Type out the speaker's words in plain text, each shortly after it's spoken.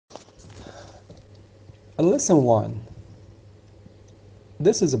Lesson 1.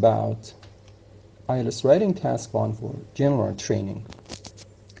 This is about IELTS Writing Task 1 for general training.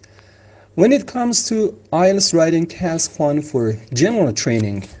 When it comes to IELTS Writing Task 1 for general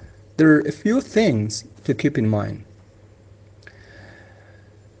training, there are a few things to keep in mind.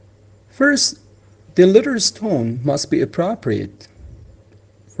 First, the letter's tone must be appropriate.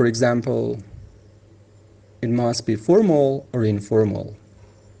 For example, it must be formal or informal.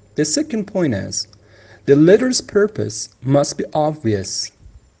 The second point is, the letter's purpose must be obvious.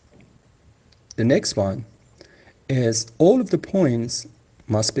 The next one is all of the points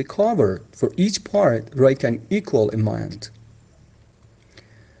must be covered. For each part, write an equal amount.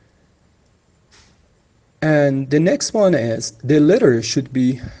 And the next one is the letter should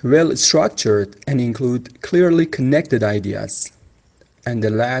be well structured and include clearly connected ideas. And the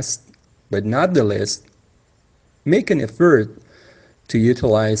last but not the least, make an effort to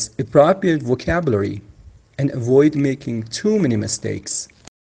utilize appropriate vocabulary and avoid making too many mistakes.